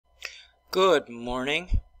Good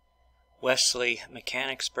morning, Wesley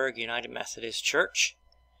Mechanicsburg United Methodist Church.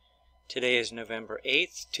 Today is November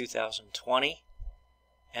 8th, 2020,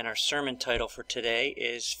 and our sermon title for today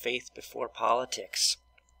is Faith Before Politics.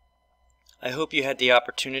 I hope you had the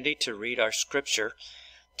opportunity to read our scripture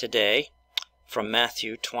today from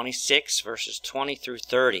Matthew 26, verses 20 through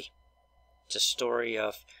 30. It's a story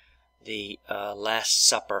of the Last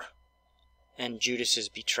Supper and Judas's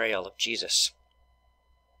betrayal of Jesus.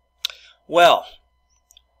 Well,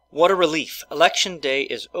 what a relief. Election day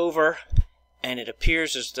is over, and it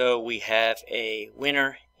appears as though we have a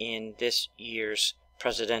winner in this year's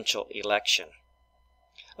presidential election.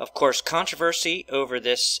 Of course, controversy over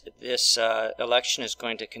this election is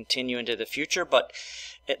going to continue into the future, but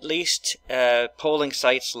at least polling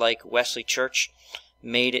sites like Wesley Church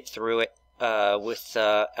made it through it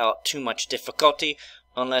without too much difficulty,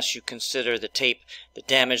 unless you consider the tape that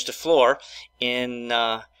damaged the floor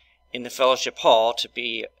in the fellowship hall to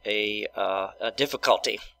be a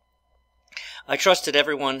difficulty. I trust that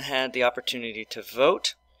everyone had the opportunity to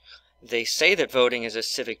vote. They say that voting is a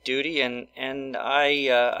civic duty, and I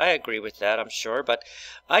agree with that, I'm sure, but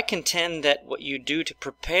I contend that what you do to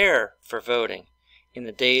prepare for voting in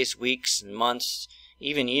the days, weeks, and months,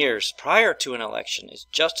 even years prior to an election is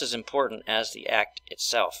just as important as the act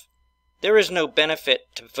itself. There is no benefit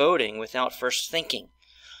to voting without first thinking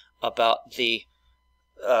about the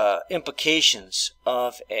implications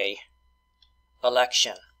of a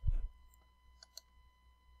election.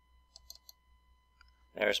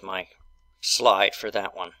 There's my slide for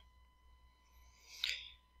that one.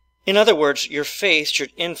 In other words, your faith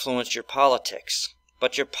should influence your politics,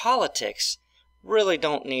 but your politics really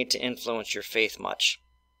don't need to influence your faith much.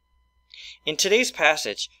 In today's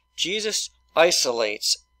passage, Jesus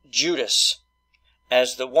isolates Judas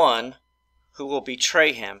as the one who will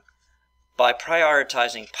betray him by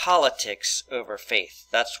prioritizing politics over faith.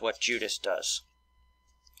 That's what Judas does.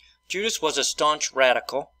 Judas was a staunch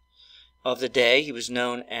radical of the day. He was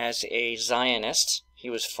known as a Zionist. He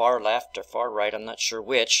was far left or far right, I'm not sure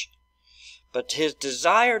which. But his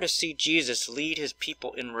desire to see Jesus lead his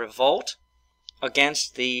people in revolt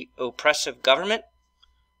against the oppressive government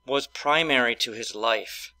was primary to his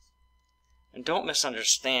life. And don't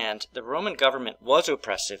misunderstand, the Roman government was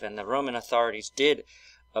oppressive, and the Roman authorities did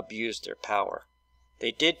abused their power.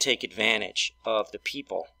 They did take advantage of the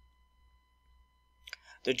people.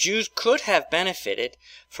 The Jews could have benefited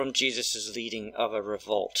from Jesus' leading of a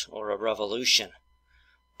revolt or a revolution,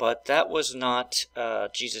 but that was not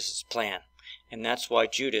Jesus' plan, and that's why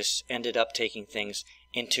Judas ended up taking things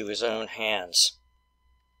into his own hands.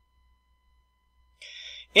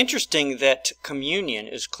 Interesting that communion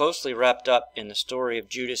is closely wrapped up in the story of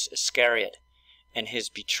Judas Iscariot and his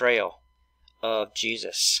betrayal of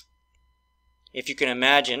Jesus. If you can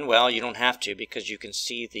imagine, well, you don't have to because you can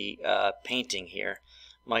see the painting here,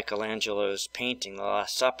 Michelangelo's painting, The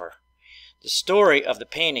Last Supper. The story of the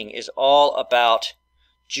painting is all about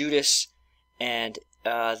Judas and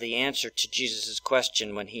the answer to Jesus'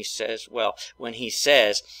 question when he says,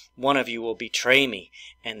 one of you will betray me,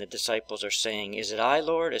 and the disciples are saying, is it I,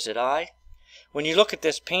 Lord? Is it I? When you look at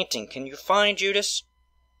this painting, can you find Judas?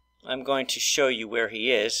 I'm going to show you where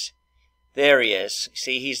he is. There he is.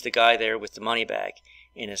 See, he's the guy there with the money bag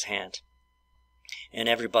in his hand. And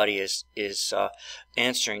everybody is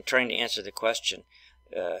trying to answer the question,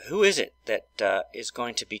 who is it that is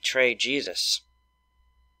going to betray Jesus?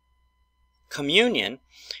 Communion,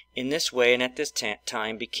 in this way and at this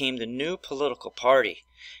time, became the new political party,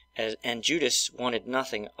 and Judas wanted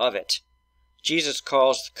nothing of it. Jesus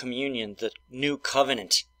calls communion the new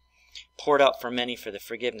covenant, poured out for many for the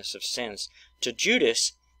forgiveness of sins. To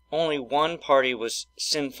Judas, only one party was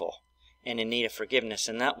sinful and in need of forgiveness,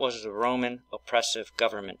 and that was the Roman oppressive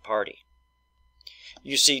government party.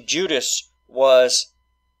 You see, Judas was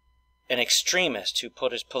an extremist who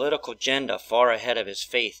put his political agenda far ahead of his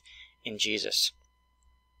faith in Jesus.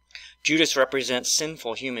 Judas represents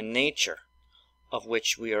sinful human nature, of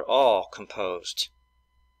which we are all composed.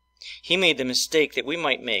 He made the mistake that we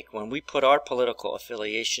might make when we put our political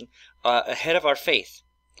affiliation ahead of our faith.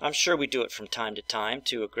 I'm sure we do it from time to time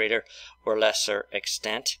to a greater or lesser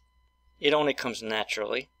extent. It only comes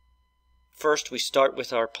naturally. First, we start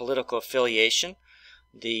with our political affiliation,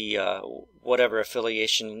 the whatever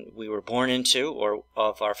affiliation we were born into or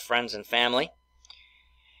of our friends and family.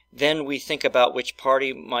 Then we think about which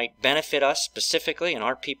party might benefit us specifically, and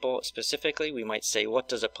our people specifically. We might say, what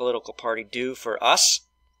does a political party do for us?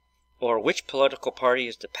 Or which political party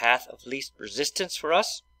is the path of least resistance for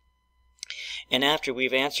us? And after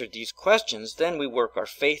we've answered these questions, then we work our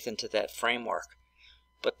faith into that framework.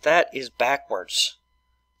 But that is backwards.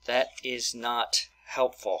 That is not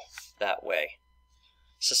helpful that way.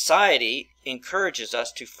 Society encourages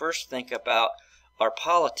us to first think about our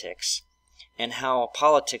politics and how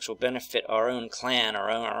politics will benefit our own clan,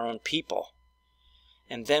 our own people,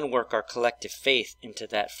 and then work our collective faith into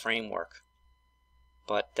that framework.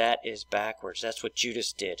 But that is backwards. That's what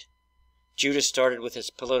Judas did. Judas started with his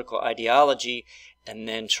political ideology and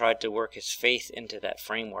then tried to work his faith into that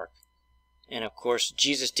framework. And of course,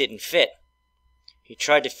 Jesus didn't fit.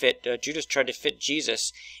 Judas tried to fit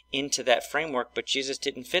Jesus into that framework, but Jesus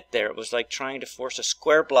didn't fit there. It was like trying to force a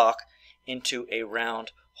square block into a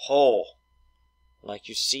round hole, like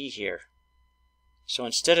you see here. So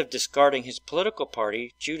instead of discarding his political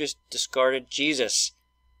party, Judas discarded Jesus,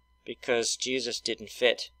 because Jesus didn't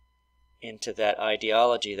fit into that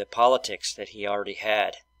ideology, the politics that he already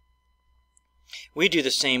had. We do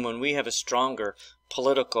the same when we have a stronger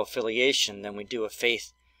political affiliation than we do a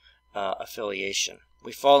faith affiliation.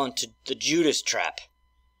 We fall into the Judas trap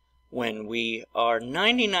when we are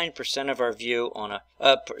 99% of our view on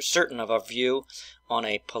certain of our view on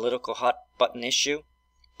a political hot button issue,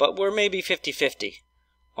 but we're maybe 50-50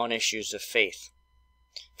 on issues of faith.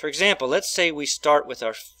 For example, let's say we start with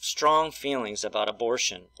our strong feelings about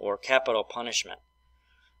abortion or capital punishment,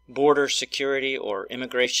 border security or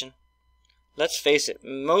immigration. Let's face it,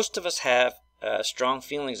 most of us have strong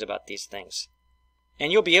feelings about these things.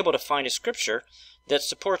 And you'll be able to find a scripture that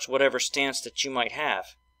supports whatever stance that you might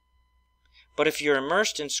have. But if you're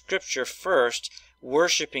immersed in scripture first,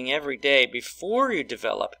 worshiping every day before you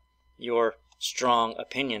develop your strong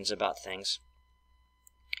opinions about things,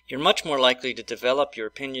 you're much more likely to develop your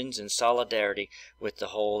opinions in solidarity with the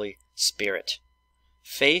Holy Spirit.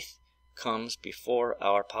 Faith comes before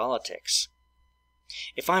our politics.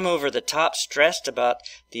 If I'm over the top stressed about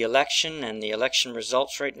the election and the election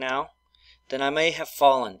results right now, then I may have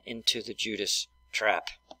fallen into the Judas trap.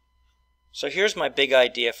 So here's my big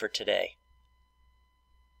idea for today.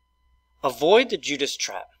 Avoid the Judas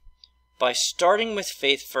trap by starting with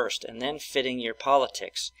faith first and then fitting your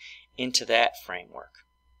politics into that framework.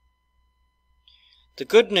 The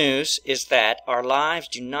good news is that our lives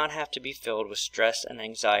do not have to be filled with stress and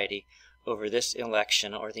anxiety over this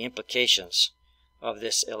election or the implications of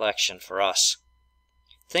this election for us.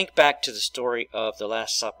 Think back to the story of the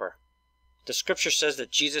Last Supper. The scripture says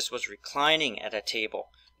that Jesus was reclining at a table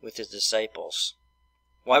with his disciples.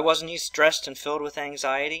 Why wasn't he stressed and filled with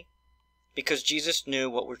anxiety? Because Jesus knew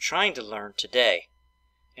what we're trying to learn today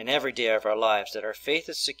and every day of our lives, that our faith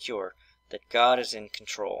is secure, that God is in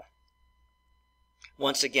control.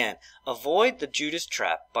 Once again, avoid the Judas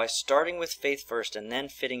trap by starting with faith first and then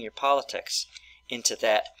fitting your politics into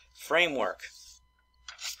that framework.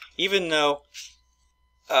 Even though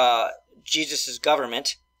Jesus'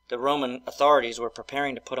 government, the Roman authorities, were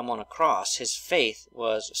preparing to put him on a cross, his faith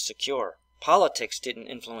was secure. Politics didn't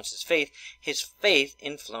influence his faith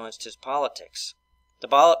influenced his politics. The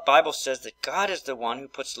Bible says that God is the one who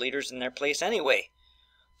puts leaders in their place anyway.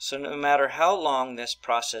 So no matter how long this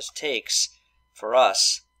process takes for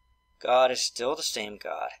us, God is still the same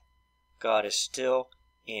God. God is still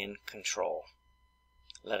in control.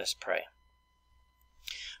 Let us pray.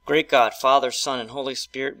 Great God, Father, Son, and Holy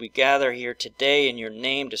Spirit, we gather here today in your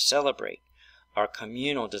name to celebrate our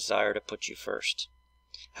communal desire to put you first.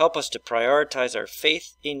 Help us to prioritize our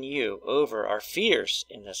faith in you over our fears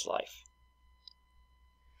in this life.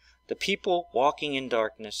 The people walking in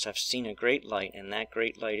darkness have seen a great light, and that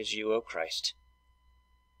great light is you, O Christ.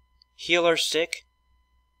 Heal our sick,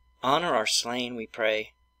 honor our slain, we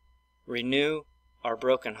pray. Renew our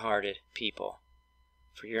broken-hearted people,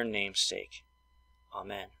 for your name's sake.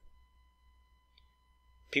 Amen.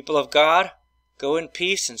 People of God, go in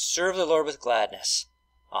peace and serve the Lord with gladness.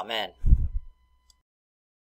 Amen.